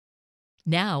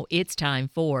Now it's time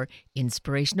for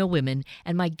Inspirational Women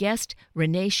and my guest,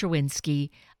 Renee Sherwinski,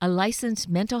 a licensed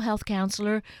mental health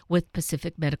counselor with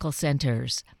Pacific Medical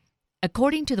Centers.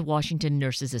 According to the Washington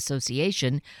Nurses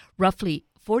Association, roughly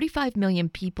 45 million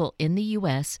people in the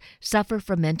U.S. suffer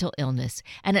from mental illness,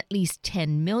 and at least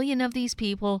 10 million of these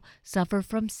people suffer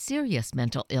from serious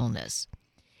mental illness.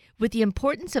 With the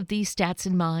importance of these stats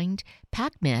in mind,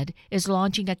 PacMed is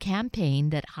launching a campaign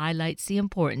that highlights the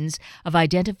importance of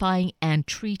identifying and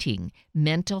treating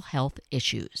mental health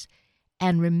issues.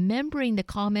 And remembering the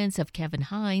comments of Kevin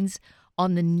Hines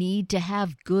on the need to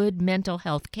have good mental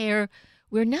health care,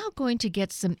 we're now going to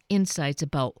get some insights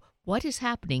about what is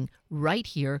happening right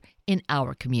here in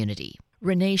our community.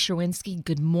 Renee Sherwinski,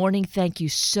 good morning. Thank you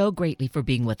so greatly for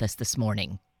being with us this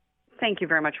morning. Thank you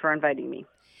very much for inviting me.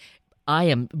 I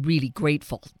am really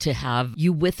grateful to have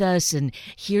you with us and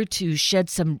here to shed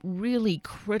some really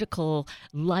critical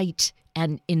light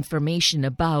and information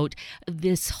about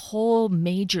this whole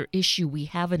major issue we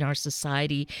have in our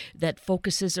society that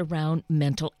focuses around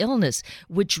mental illness,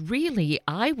 which really,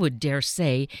 I would dare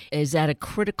say, is at a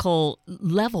critical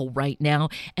level right now.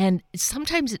 And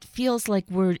sometimes it feels like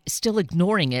we're still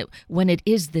ignoring it when it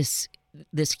is this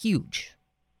huge.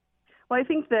 Well, I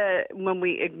think that when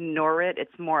we ignore it,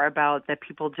 it's more about that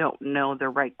people don't know the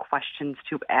right questions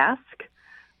to ask,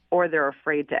 or they're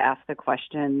afraid to ask the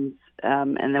questions,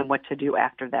 and then what to do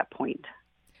after that point.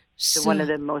 So one of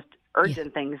the most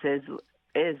urgent things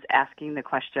is asking the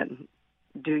question,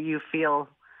 do you feel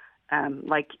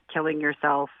like killing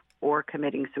yourself or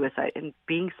committing suicide, and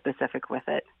being specific with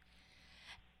it.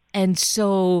 And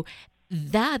so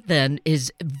that then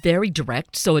is very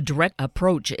direct. So a direct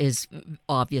approach is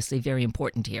obviously very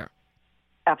important here.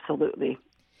 Absolutely.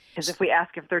 Because if we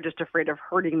ask if they're just afraid of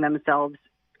hurting themselves,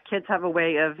 kids have a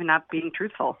way of not being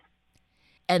truthful.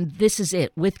 And this is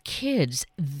it. With kids,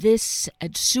 this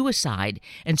suicide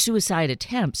and suicide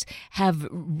attempts have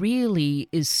really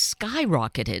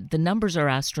skyrocketed. The numbers are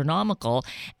astronomical.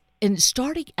 And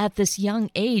starting at this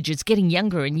young age, it's getting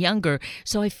younger and younger.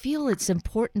 So I feel it's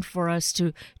important for us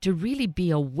to really be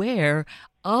aware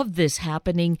of this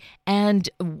happening and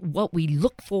what we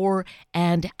look for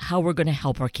and how we're going to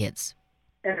help our kids.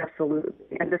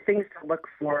 Absolutely. And the things to look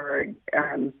for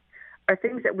are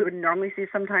things that we would normally see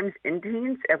sometimes in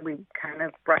teens and we kind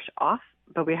of brush off,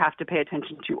 but we have to pay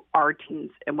attention to our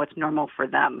teens and what's normal for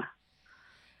them.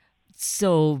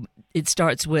 So it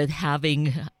starts with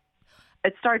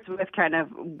It starts with kind of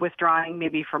withdrawing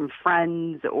maybe from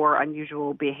friends or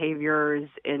unusual behaviors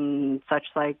in such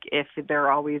like if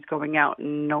they're always going out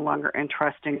and no longer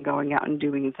interested in going out and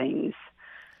doing things.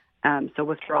 So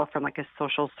withdrawal from like a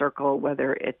social circle,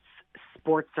 whether it's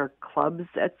sports or clubs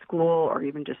at school or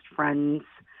even just friends.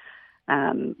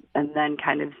 And then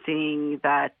kind of seeing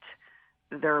that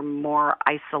they're more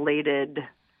isolated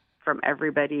from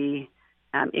everybody,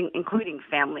 including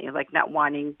family, like not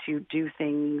wanting to do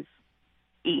things,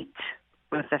 eat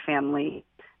with the family,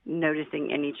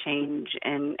 noticing any change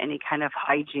in any kind of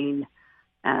hygiene,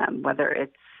 whether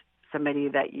it's somebody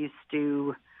that used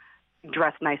to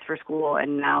dress nice for school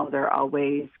and now they're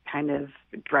always kind of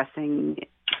dressing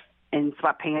in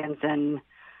sweatpants and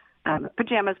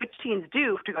pajamas, which teens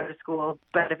do to go to school,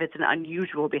 but if it's an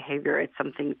unusual behavior, it's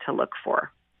something to look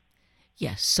for.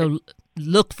 Yes, so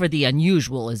look for the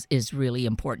unusual is really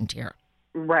important here.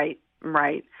 Right.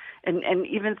 And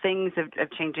even things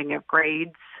of changing of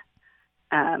grades,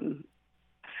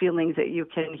 feelings that you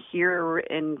can hear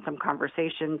in some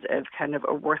conversations of kind of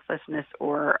a worthlessness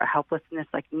or a helplessness,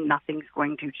 like nothing's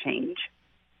going to change.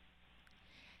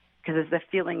 Because it's the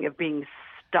feeling of being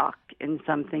stuck in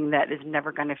something that is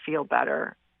never going to feel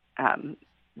better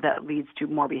that leads to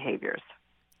more behaviors.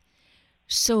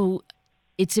 So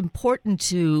it's important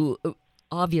to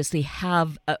obviously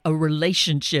have a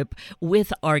relationship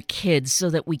with our kids so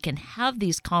that we can have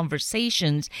these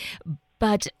conversations,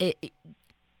 but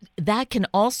that can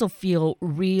also feel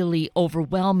really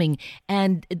overwhelming.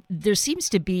 And there seems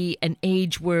to be an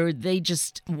age where they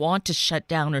just want to shut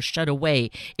down or shut away.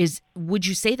 Would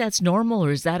you say that's normal,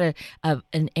 or is that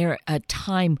a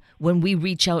time when we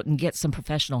reach out and get some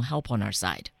professional help on our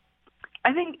side?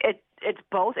 I think it's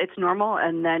both. It's normal,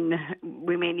 and then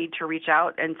we may need to reach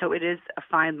out. And so it is a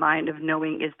fine line of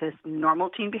knowing, is this normal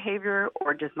teen behavior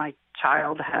or does my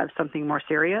child have something more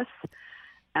serious?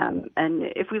 And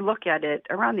if we look at it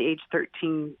around the age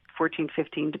 13, 14,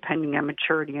 15, depending on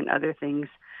maturity and other things,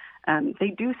 they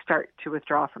do start to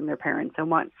withdraw from their parents and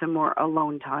want some more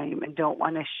alone time and don't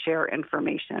want to share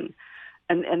information.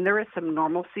 And there is some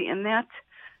normalcy in that,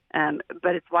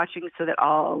 but it's watching so that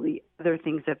all the other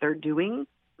things that they're doing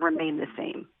remain the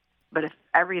same. But if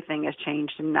everything has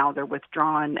changed and now they're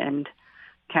withdrawn and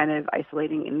kind of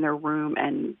isolating in their room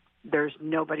and there's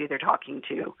nobody they're talking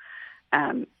to,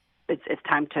 it's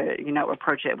time to,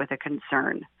 approach it with a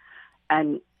concern.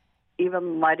 And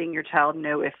even letting your child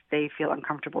know if they feel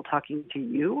uncomfortable talking to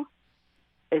you,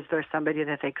 is there somebody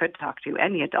that they could talk to,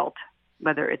 any adult,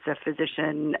 whether it's a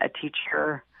physician, a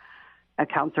teacher, a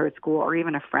counselor at school, or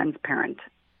even a friend's parent.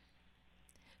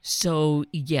 So,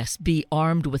 yes, be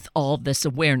armed with all this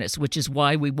awareness, which is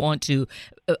why we want to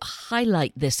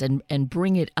highlight this and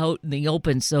bring it out in the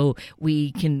open so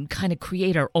we can kind of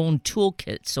create our own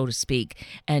toolkit, so to speak,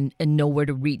 and know where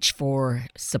to reach for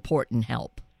support and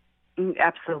help.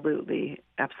 Absolutely,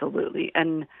 absolutely.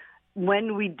 And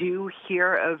when we do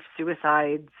hear of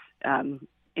suicides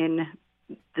in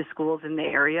the schools in the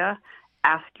area,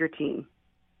 ask your team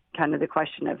kind of the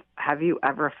question of, have you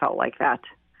ever felt like that?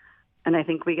 And I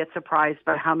think we get surprised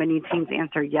by how many teens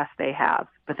answer, yes, they have,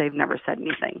 but they've never said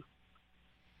anything.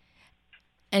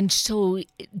 And so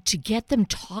to get them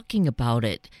talking about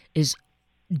it is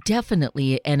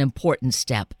definitely an important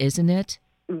step, isn't it?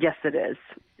 Yes, it is.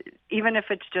 Even if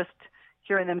it's just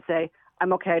hearing them say,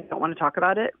 I'm okay, I don't want to talk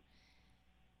about it,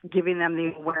 giving them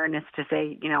the awareness to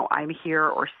say, I'm here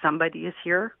or somebody is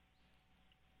here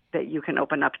that you can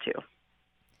open up to.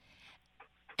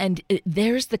 And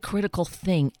there's the critical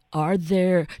thing.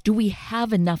 Do we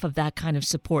have enough of that kind of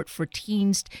support for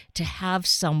teens to have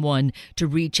someone to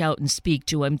reach out and speak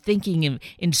to? I'm thinking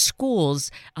in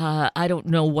schools, I don't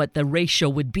know what the ratio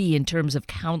would be in terms of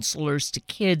counselors to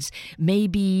kids.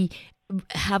 Maybe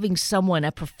having someone,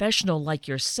 a professional like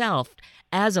yourself,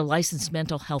 as a licensed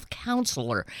mental health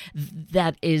counselor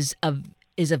that is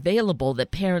available, that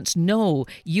parents know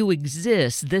you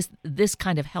exist, this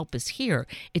kind of help is here.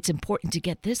 It's important to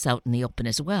get this out in the open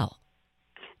as well.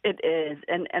 It is.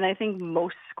 And I think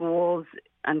most schools,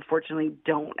 unfortunately,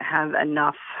 don't have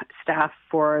enough staff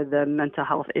for the mental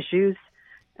health issues.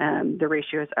 The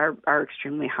ratios are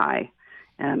extremely high.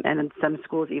 And in some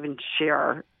schools even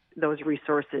share those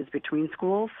resources between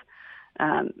schools.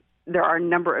 There are a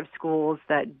number of schools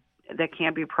that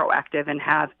can be proactive and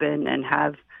have been and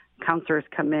have counselors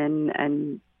come in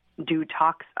and do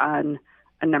talks on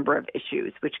a number of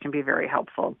issues, which can be very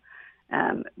helpful.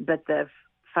 But the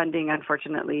funding,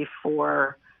 unfortunately,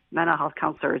 for mental health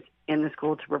counselors in the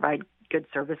school to provide good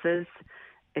services,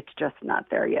 it's just not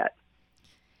there yet.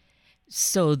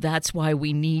 So that's why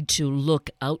we need to look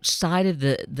outside of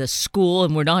the school,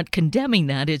 and we're not condemning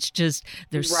that. It's just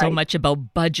there's so much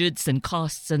about budgets and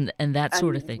costs and that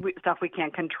sort of thing. Stuff we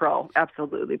can't control,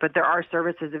 absolutely. But there are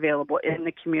services available in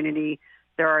the community.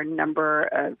 There are a number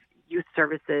of youth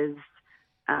services.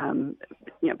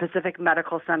 Pacific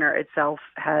Medical Center itself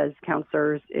has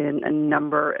counselors in a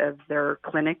number of their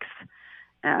clinics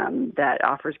that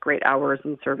offers great hours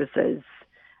and services.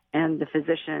 And the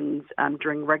physicians,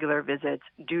 during regular visits,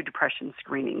 do depression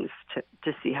screenings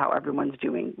to see how everyone's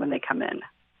doing when they come in.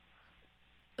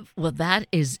 Well, that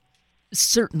is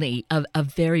certainly a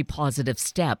very positive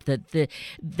step,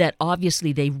 that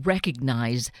obviously they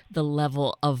recognize the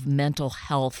level of mental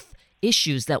health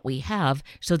issues that we have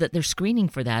so that they're screening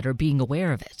for that or being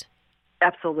aware of it.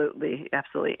 Absolutely,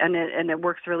 absolutely. And it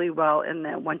works really well in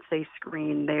that once they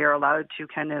screen, they are allowed to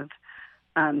kind of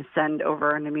send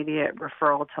over an immediate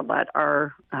referral to let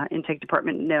our intake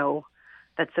department know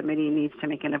that somebody needs to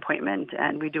make an appointment,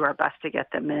 and we do our best to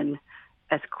get them in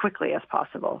as quickly as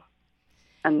possible.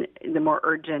 And the more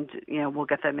urgent, we'll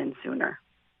get them in sooner.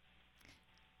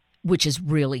 Which is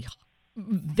really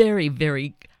very,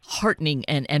 very heartening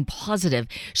and positive.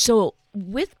 So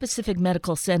with Pacific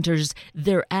Medical Centers,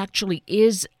 there actually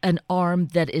is an arm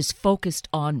that is focused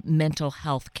on mental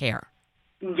health care.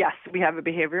 Yes, we have a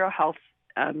behavioral health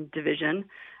division,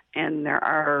 and there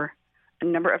are a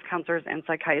number of counselors and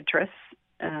psychiatrists.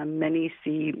 Many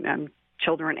see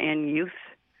children and youth,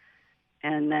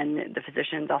 and then the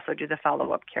physicians also do the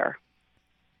follow-up care.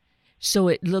 So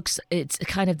it's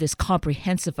kind of this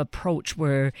comprehensive approach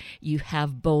where you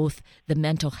have both the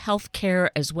mental health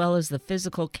care as well as the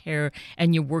physical care,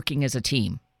 and you're working as a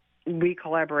team. We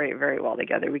collaborate very well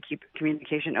together. We keep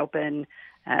communication open.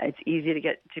 It's easy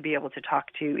to be able to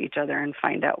talk to each other and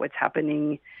find out what's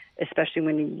happening, especially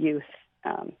when the youth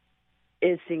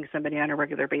is seeing somebody on a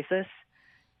regular basis.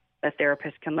 A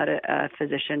therapist can let a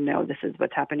physician know, this is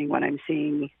what's happening when I'm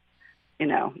seeing,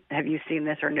 have you seen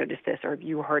this or noticed this, or have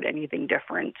you heard anything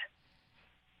different?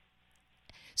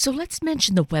 So let's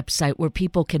mention the website where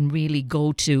people can really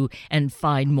go to and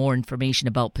find more information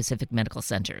about Pacific Medical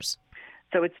Centers.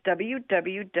 So it's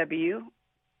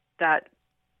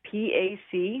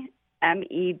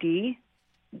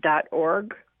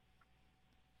www.pacmed.org.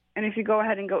 And if you go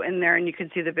ahead and go in there and you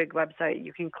can see the big website,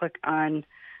 you can click on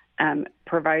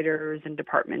providers and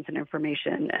departments and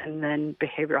information, and then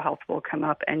behavioral health will come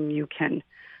up, and you can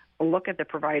look at the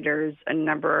providers. A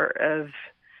number of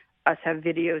us have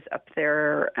videos up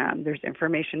there. There's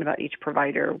information about each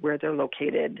provider, where they're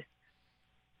located,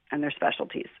 and their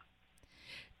specialties.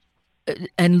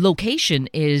 And location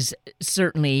is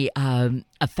certainly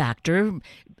a factor,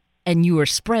 and you are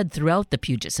spread throughout the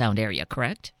Puget Sound area,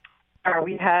 correct?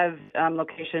 We have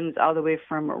locations all the way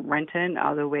from Renton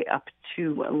all the way up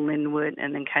to Linwood,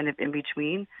 and then kind of in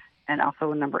between, and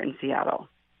also a number in Seattle.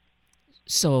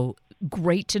 So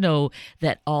great to know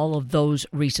that all of those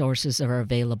resources are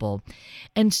available.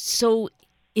 And so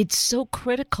it's so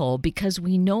critical because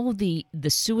we know the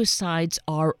suicides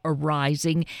are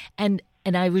arising, and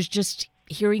I was just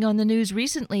hearing on the news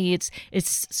recently, it's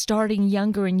starting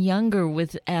younger and younger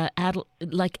with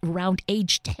like around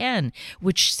age 10,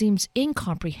 which seems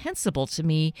incomprehensible to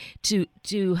me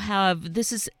to have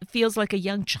feels like a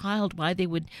young child, why they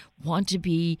would want to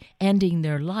be ending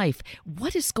their life.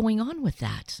 What is going on with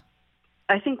that?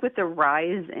 I think with the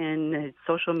rise in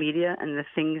social media and the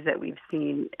things that we've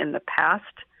seen in the past,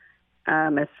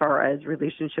 as far as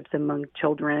relationships among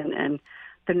children and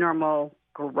the normal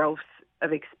growth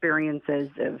of experiences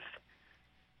of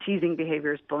teasing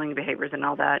behaviors, bullying behaviors, and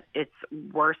all that, it's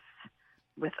worse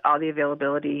with all the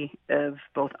availability of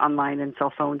both online and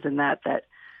cell phones, and that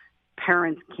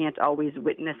parents can't always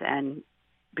witness and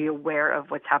be aware of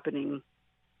what's happening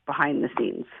behind the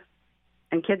scenes.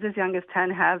 And kids as young as 10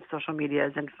 have social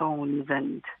medias and phones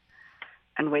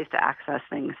and ways to access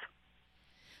things.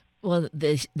 Well,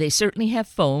 they certainly have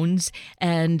phones,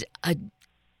 and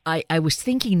I was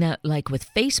thinking that, like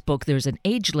with Facebook, there's an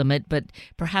age limit, but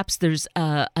perhaps there's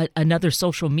another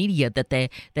social media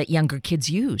that younger kids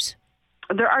use.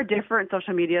 There are different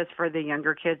social medias for the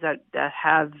younger kids that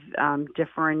have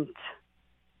different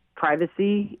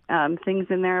privacy things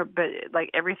in there, but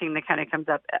like everything that kind of comes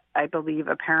up, I believe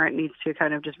a parent needs to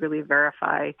kind of just really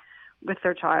verify with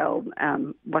their child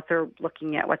what they're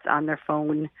looking at, what's on their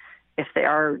phone, if they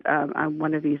are on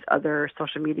one of these other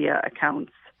social media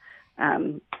accounts.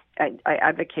 I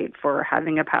advocate for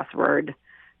having a password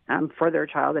for their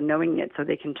child and knowing it so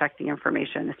they can check the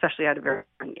information, especially at a very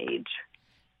young age.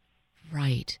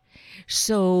 Right.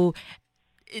 So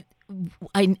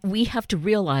we have to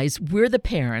realize we're the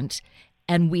parent,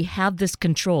 and we have this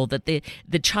control that the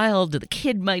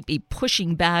kid might be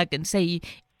pushing back and say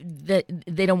that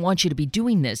they don't want you to be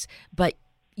doing this, but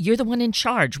you're the one in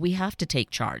charge. We have to take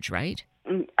charge, right?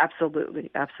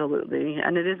 Absolutely, absolutely.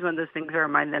 And it is one of those things to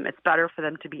remind them it's better for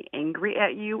them to be angry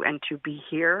at you and to be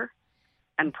here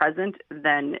and present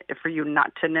than for you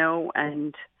not to know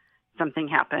and something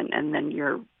happen and then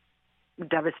you're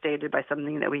devastated by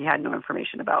something that we had no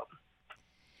information about.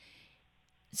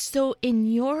 So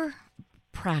in your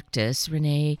practice,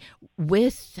 Renee,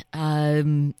 with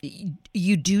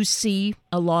you do see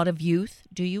a lot of youth,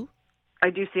 do you? I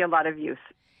do see a lot of youth.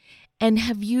 And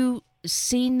have you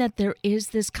seen that there is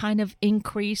this kind of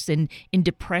increase in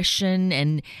depression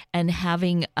and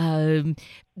having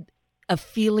a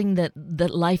feeling that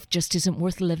life just isn't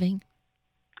worth living?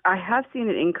 I have seen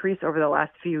an increase over the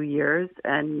last few years,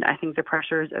 and I think the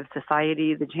pressures of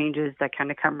society, the changes that kind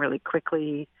of come really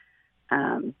quickly,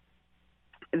 the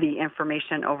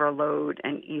information overload,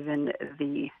 and even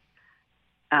the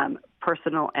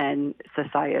personal and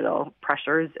societal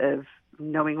pressures of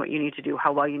knowing what you need to do,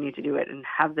 how well you need to do it, and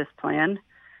have this plan.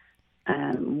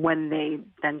 When they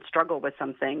then struggle with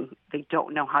something, they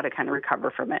don't know how to kind of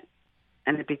recover from it,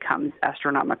 and it becomes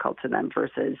astronomical to them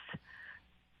versus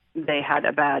they had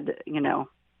a bad,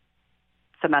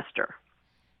 semester.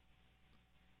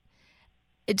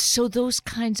 So those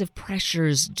kinds of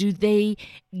pressures, do they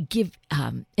give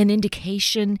an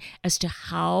indication as to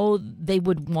how they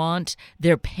would want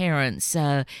their parents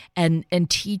and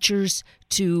teachers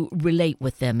to relate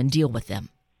with them and deal with them?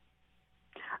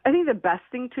 I think the best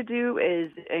thing to do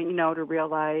is, to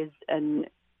realize, and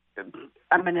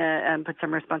I'm going to put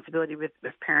some responsibility with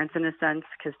parents in a sense,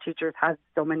 because teachers have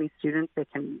so many students, they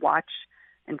can watch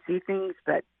and see things,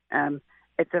 but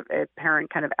it's a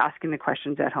parent kind of asking the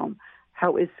questions at home.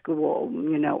 How is school?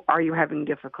 Are you having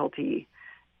difficulty?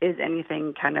 Is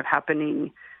anything kind of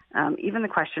happening? Even the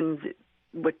questions,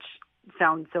 which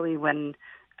sound silly when,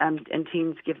 and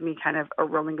teens give me kind of a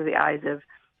rolling of the eyes of,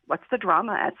 what's the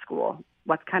drama at school?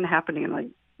 What's kind of happening? I'm like,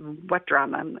 what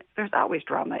drama? I'm like, there's always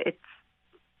drama.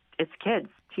 It's kids,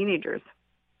 teenagers.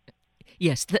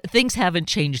 Yes, things haven't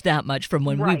changed that much from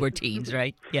when we were teens,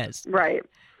 right? Yes. Right.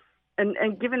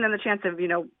 And giving them the chance of,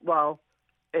 well,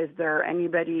 is there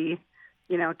anybody,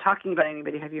 talking about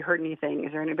anybody. Have you heard anything?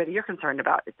 Is there anybody you're concerned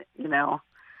about?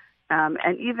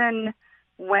 And even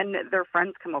when their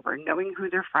friends come over, knowing who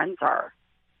their friends are,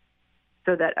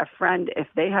 so that a friend, if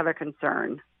they have a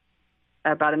concern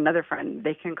about another friend,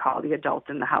 they can call the adult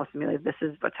in the house and be like, this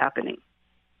is what's happening.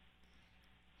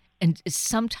 And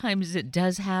sometimes it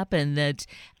does happen that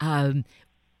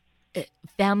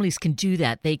families can do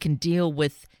that. They can deal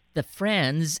with the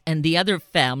friends, and the other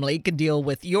family can deal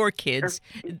with your kids.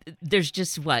 Sure. There's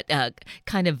just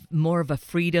kind of more of a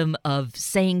freedom of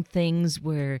saying things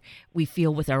where we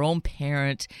feel with our own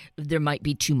parent there might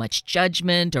be too much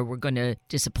judgment or we're going to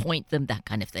disappoint them, that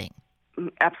kind of thing.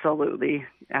 Absolutely.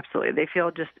 They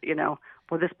feel just,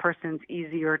 well, this person's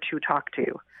easier to talk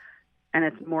to. And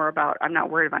it's more about, I'm not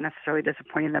worried about necessarily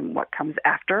disappointing them, what comes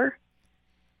after.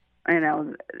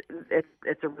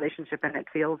 It's a relationship and it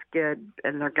feels good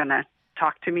and they're going to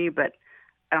talk to me, but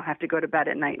I don't have to go to bed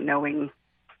at night knowing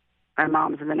my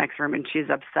mom's in the next room and she's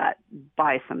upset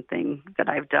by something that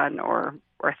I've done or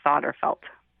thought or felt.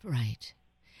 Right.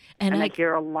 And I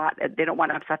hear a lot, they don't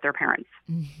want to upset their parents.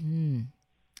 Mm-hmm.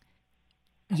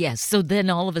 Yes, so then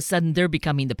all of a sudden they're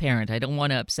becoming the parent. I don't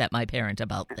want to upset my parent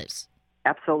about this.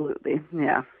 Absolutely,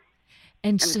 yeah.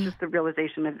 And it's just the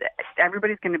realization of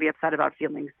everybody's going to be upset about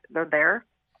feelings. They're there.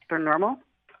 They're normal.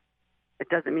 It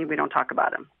doesn't mean we don't talk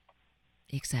about them.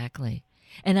 Exactly.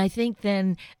 And I think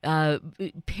then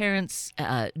parents,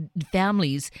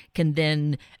 families can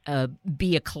then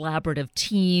be a collaborative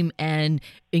team and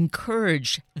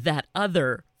encourage that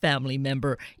other family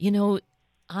member.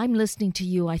 I'm listening to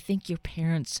you. I think your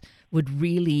parents would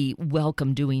really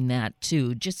welcome doing that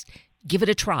too. Just give it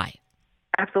a try.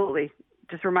 Absolutely.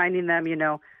 Just reminding them,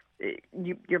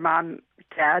 your mom,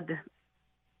 dad,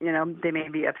 they may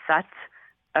be upset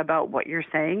about what you're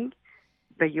saying,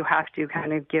 but you have to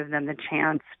kind of give them the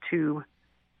chance to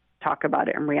talk about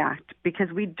it and react, because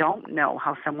we don't know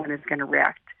how someone is going to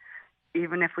react.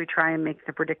 Even if we try and make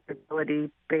the predictability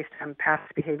based on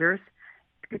past behaviors,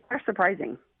 people are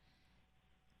surprising.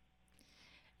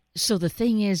 So the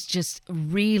thing is just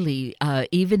really,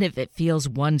 even if it feels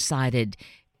one-sided,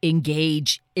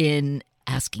 engage in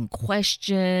asking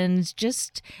questions,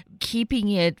 just keeping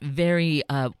it very,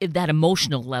 that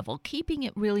emotional level, keeping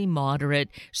it really moderate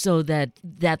so that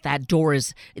door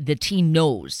is, the teen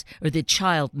knows or the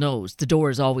child knows the door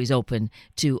is always open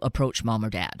to approach mom or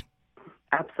dad.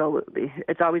 Absolutely.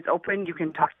 It's always open. You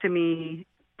can talk to me,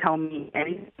 tell me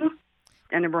anything.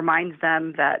 And it reminds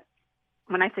them that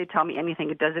when I say tell me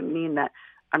anything, it doesn't mean that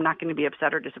I'm not going to be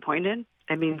upset or disappointed.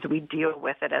 It means we deal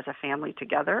with it as a family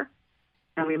together.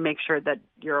 And we make sure that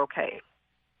you're okay.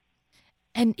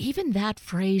 And even that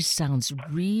phrase sounds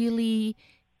really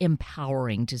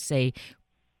empowering, to say,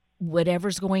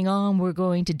 whatever's going on, we're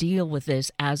going to deal with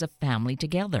this as a family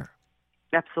together.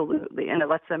 Absolutely. And it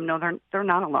lets them know they're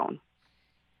not alone.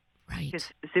 Right.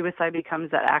 Because suicide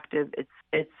becomes that active,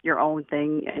 it's your own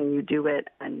thing and you do it.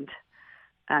 And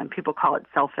people call it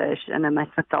selfish. And then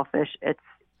that's not selfish. It's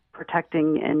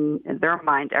protecting in their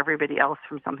mind everybody else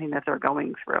from something that they're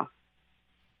going through.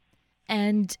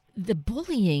 And the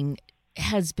bullying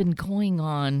has been going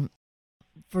on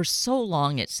for so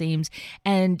long, it seems,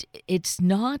 and it's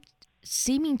not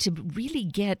seeming to really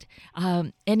get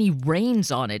any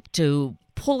reins on it to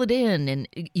pull it in and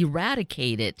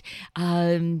eradicate it.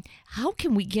 How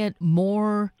can we get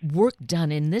more work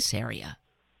done in this area?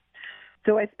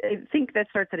 So I think that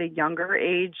starts at a younger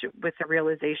age with the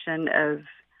realization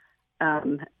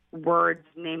of words,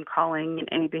 name-calling, and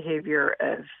any behavior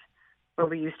of what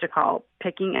we used to call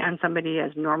picking on somebody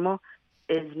as normal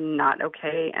is not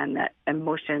okay, and that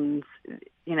emotions,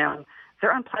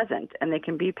 they're unpleasant and they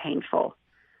can be painful,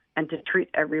 and to treat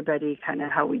everybody kind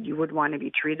of how you would want to be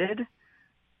treated.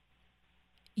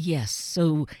 Yes,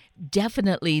 so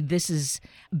definitely this is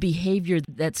behavior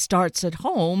that starts at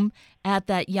home at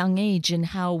that young age, and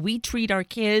how we treat our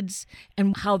kids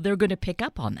and how they're going to pick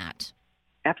up on that.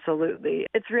 Absolutely.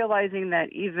 It's realizing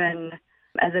that even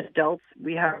as adults,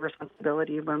 we have a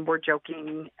responsibility when we're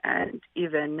joking and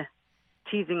even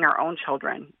teasing our own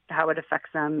children, how it affects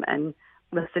them, and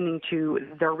listening to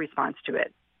their response to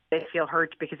it. They feel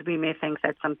hurt because we may think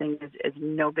that something is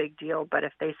no big deal, but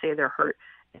if they say they're hurt,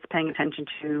 it's paying attention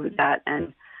to that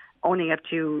and owning up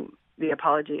to the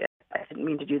apology. I didn't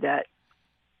mean to do that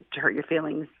to hurt your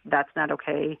feelings. That's not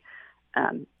okay.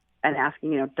 And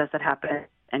asking, does that happen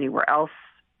anywhere else?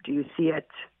 Do you see it?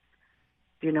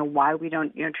 Do you know why we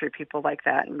don't treat people like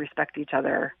that and respect each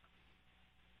other?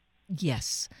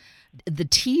 Yes. The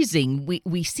teasing,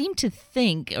 we seem to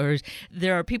think, or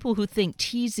there are people who think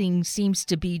teasing seems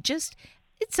to be just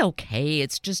it's okay,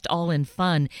 it's just all in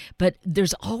fun, but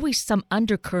there's always some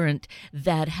undercurrent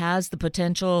that has the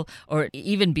potential, or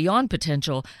even beyond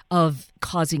potential, of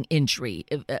causing injury,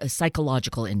 a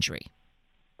psychological injury.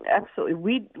 Absolutely.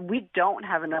 We don't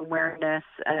have an awareness,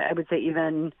 I would say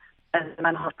even as a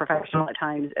mental health professional at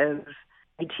times, of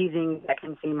teasing that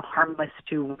can seem harmless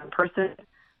to one person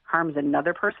harms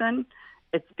another person.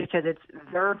 It's because it's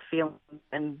their feelings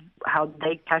and how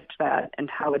they catch that and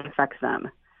how it affects them,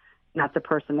 not the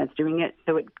person that's doing it.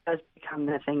 So it does become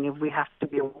the thing of we have to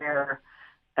be aware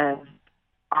of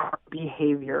our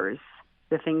behaviors,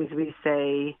 the things we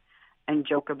say and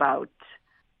joke about,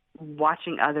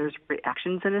 watching others'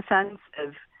 reactions in a sense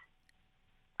of,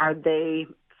 are they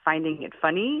finding it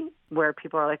funny, where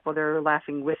people are like, well, they're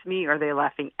laughing with me, or are they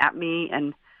laughing at me?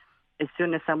 And as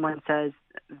soon as someone says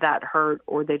that hurt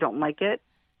or they don't like it,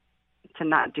 to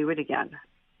not do it again.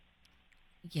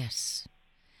 Yes.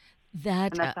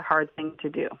 And that's a hard thing to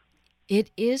do.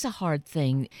 It is a hard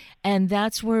thing. And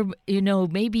that's where,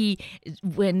 maybe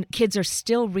when kids are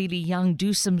still really young,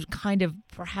 do some kind of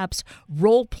perhaps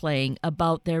role playing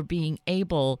about their being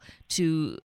able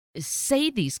to say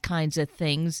these kinds of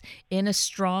things in a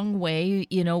strong way,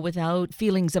 without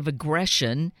feelings of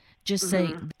aggression. Just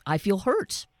say, I feel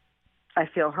hurt. I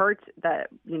feel hurt, that,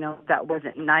 that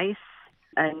wasn't nice.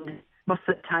 And most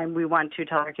of the time we want to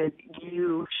tell our kids,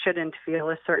 you shouldn't feel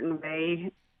a certain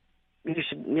way. You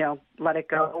should, let it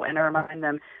go, and remind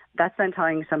them. That's then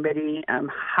telling somebody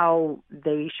how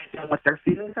they should feel, what their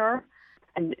feelings are,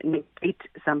 and negate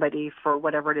somebody for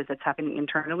whatever it is that's happening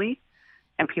internally.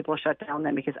 And people shut down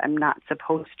then because I'm not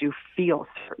supposed to feel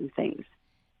certain things.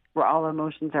 Where all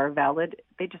emotions are valid,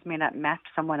 they just may not match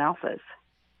someone else's.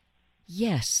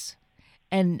 Yes.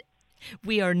 And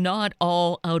we are not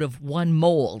all out of one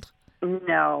mold.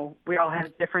 No, we all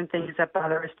have different things that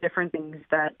bother us, different things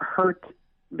that hurt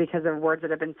because of words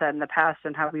that have been said in the past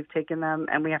and how we've taken them,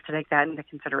 and we have to take that into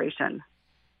consideration.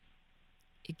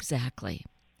 Exactly.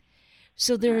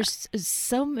 So there's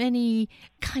so many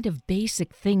kind of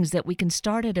basic things that we can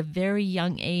start at a very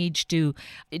young age to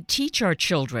teach our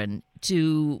children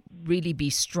to really be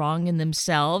strong in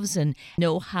themselves and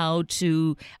know how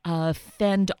to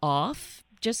fend off,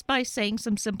 just by saying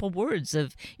some simple words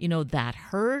of, that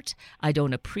hurt, I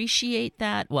don't appreciate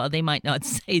that. Well, they might not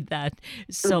say that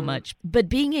so much, but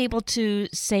being able to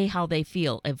say how they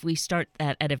feel if we start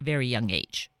that at a very young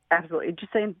age. Absolutely.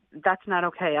 Just saying, that's not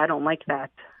okay, I don't like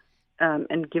that.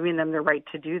 And giving them the right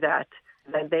to do that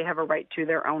they have a right to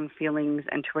their own feelings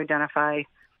and to identify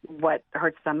what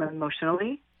hurts them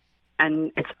emotionally.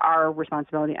 And it's our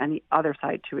responsibility on the other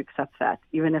side to accept that,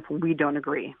 even if we don't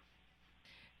agree.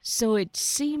 So it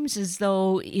seems as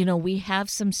though, we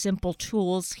have some simple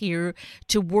tools here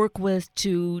to work with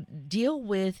to deal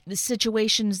with the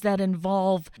situations that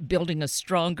involve building a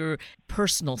stronger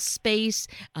personal space,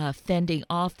 fending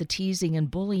off the teasing and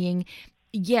bullying.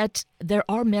 Yet there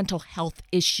are mental health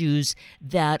issues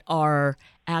that are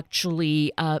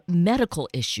actually medical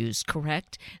issues,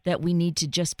 correct? That we need to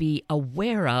just be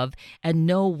aware of and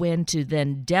know when to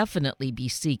then definitely be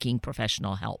seeking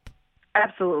professional help.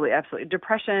 Absolutely, absolutely.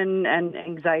 Depression and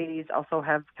anxieties also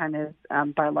have kind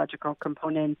of biological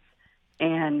components,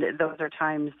 and those are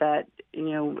times that,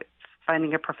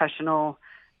 finding a professional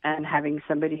and having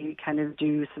somebody kind of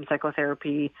do some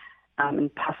psychotherapy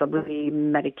and possibly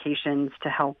medications to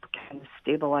help kind of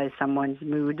stabilize someone's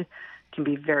mood can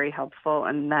be very helpful.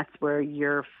 And that's where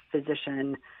your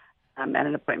physician at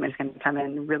an appointment is going to come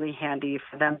in really handy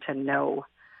for them to know.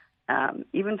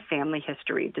 Even family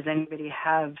history. Does anybody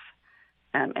have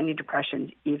any depression,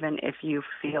 even if you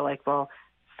feel like, well,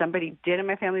 somebody did in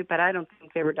my family, but I don't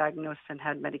think they were diagnosed and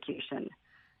had medication.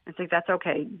 It's like, that's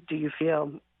okay. Do you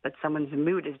feel that someone's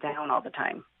mood is down all the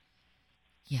time?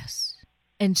 Yes.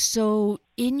 And so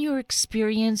in your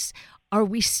experience, are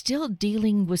we still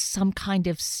dealing with some kind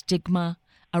of stigma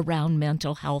around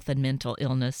mental health and mental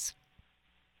illness?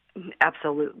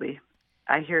 Absolutely.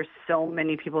 I hear so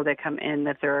many people that come in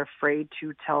that they're afraid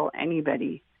to tell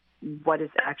anybody what is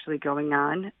actually going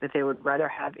on, that they would rather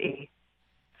have a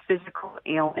physical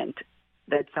ailment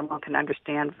that someone can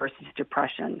understand versus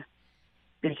depression.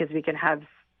 Because we can have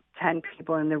 10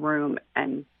 people in the room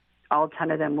and all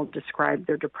 10 of them will describe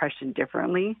their depression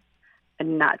differently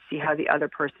and not see how the other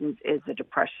person's is a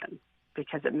depression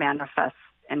because it manifests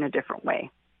in a different way.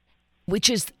 Which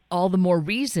is all the more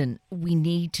reason we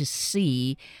need to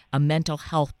see a mental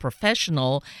health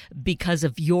professional because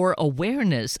of your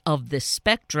awareness of this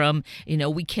spectrum.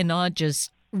 We cannot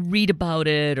just read about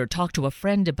it or talk to a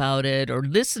friend about it or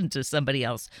listen to somebody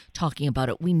else talking about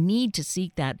it. We need to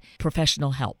seek that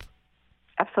professional help.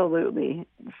 Absolutely.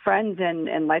 Friends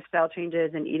and lifestyle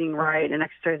changes and eating right and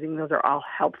exercising, those are all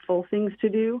helpful things to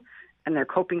do. And they're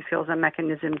coping skills and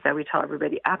mechanisms that we tell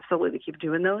everybody, absolutely keep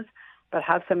doing those. But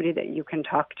have somebody that you can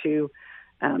talk to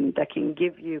that can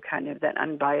give you kind of that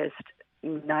unbiased,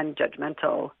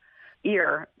 non-judgmental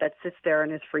ear that sits there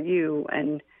and is for you.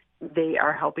 And they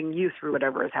are helping you through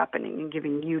whatever is happening and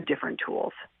giving you different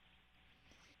tools.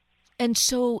 And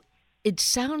so it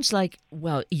sounds like,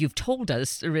 well, you've told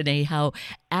us, Renee, how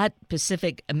at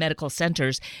Pacific Medical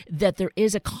Centers that there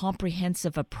is a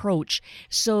comprehensive approach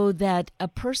so that a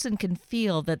person can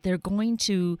feel that they're going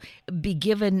to be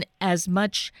given as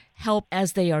much help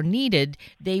as they are needed.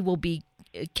 They will be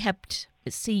kept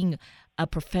seeing a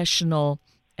professional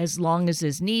as long as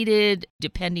is needed,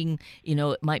 depending,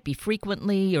 it might be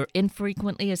frequently or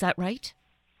infrequently. Is that right?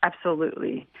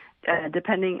 Absolutely.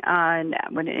 Depending on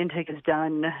when an intake is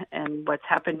done and what's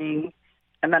happening,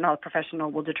 a mental health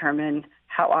professional will determine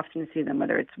how often to see them,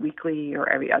 whether it's weekly or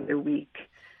every other week.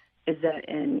 Is that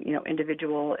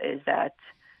individual? Is that,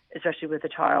 especially with a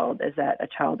child, is that a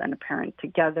child and a parent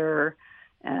together?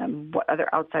 What other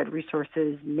outside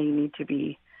resources may need to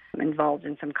be involved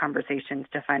in some conversations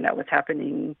to find out what's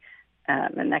happening?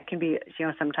 And that can be,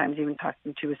 sometimes even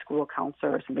talking to a school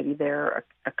counselor or somebody there,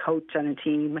 a coach on a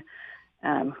team,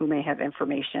 who may have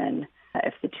information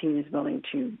if the team is willing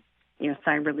to,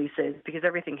 sign releases, because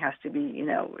everything has to be,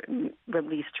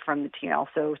 released from the team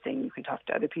also, saying you can talk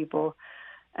to other people.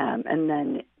 And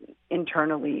then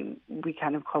internally, we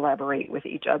kind of collaborate with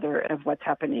each other of what's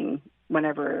happening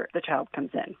whenever the child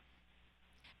comes in.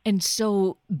 And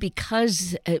so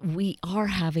because we are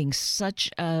having such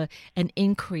an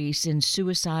increase in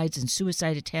suicides and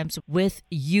suicide attempts with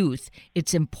youth,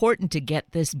 it's important to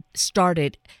get this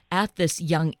started at this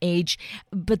young age.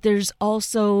 But there's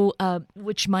also,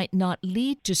 which might not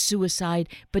lead to suicide,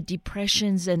 but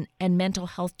depressions and mental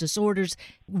health disorders.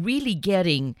 Really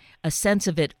getting a sense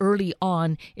of it early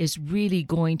on is really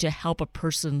going to help a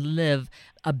person live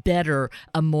a better,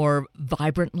 a more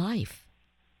vibrant life.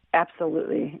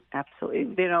 Absolutely.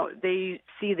 They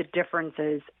see the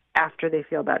differences after they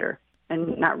feel better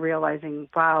and not realizing,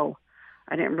 wow,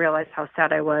 I didn't realize how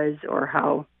sad I was or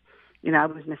how, I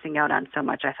was missing out on so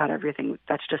much. I thought everything,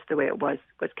 that's just the way it was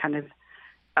kind of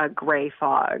a gray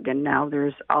fog. And now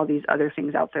there's all these other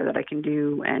things out there that I can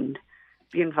do and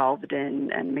be involved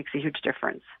in, and makes a huge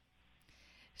difference.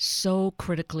 So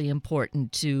critically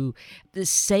important to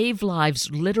save lives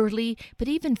literally, but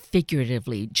even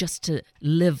figuratively, just to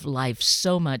live life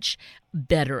so much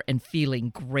better and feeling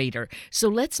greater. So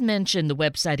let's mention the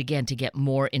website again to get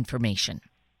more information.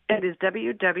 It is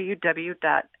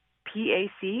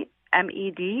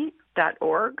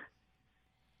www.pacmed.org,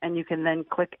 and you can then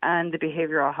click on the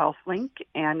behavioral health link,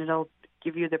 and it'll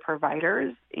give you the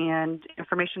providers and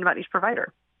information about each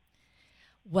provider.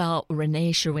 Well,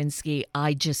 Renee Sherwinski,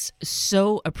 I just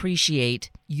so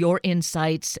appreciate your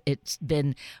insights. It's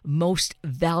been most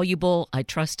valuable. I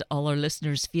trust all our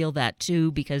listeners feel that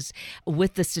too, because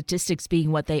with the statistics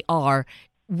being what they are,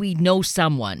 we know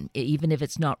someone, even if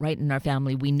it's not right in our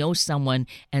family, we know someone,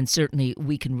 and certainly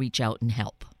we can reach out and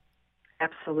help.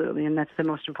 Absolutely, and that's the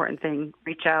most important thing.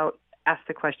 Reach out, ask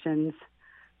the questions,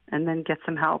 and then get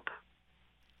some help.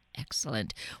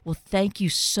 Excellent. Well, thank you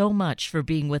so much for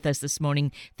being with us this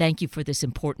morning. Thank you for this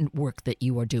important work that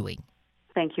you are doing.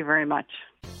 Thank you very much.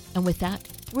 And with that,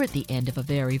 we're at the end of a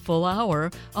very full hour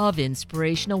of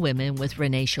Inspirational Women with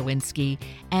Renee Sherwinski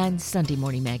and Sunday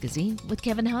Morning Magazine with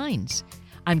Kevin Hines.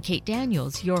 I'm Kate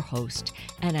Daniels, your host,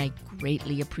 and I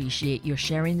greatly appreciate your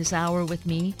sharing this hour with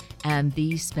me and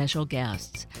these special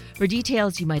guests. For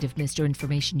details you might have missed or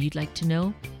information you'd like to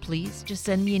know, please just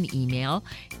send me an email,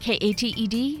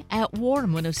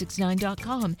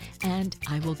 kated@warm1069.com, and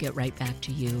I will get right back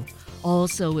to you.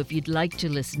 Also, if you'd like to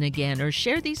listen again or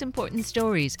share these important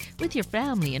stories with your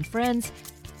family and friends,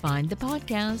 find the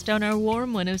podcast on our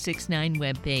Warm 1069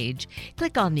 webpage.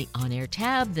 Click on the On Air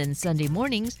tab, then Sunday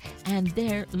Mornings, and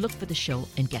there look for the show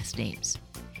and guest names.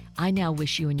 I now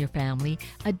wish you and your family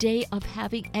a day of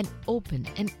having an open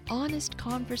and honest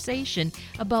conversation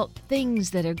about things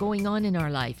that are going on in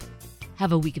our life.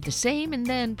 Have a week of the same, and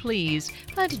then please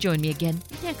plan to join me again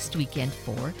next weekend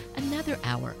for another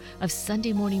hour of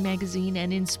Sunday Morning Magazine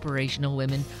and Inspirational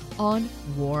Women on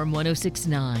Warm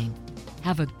 1069.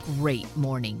 Have a great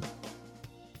morning.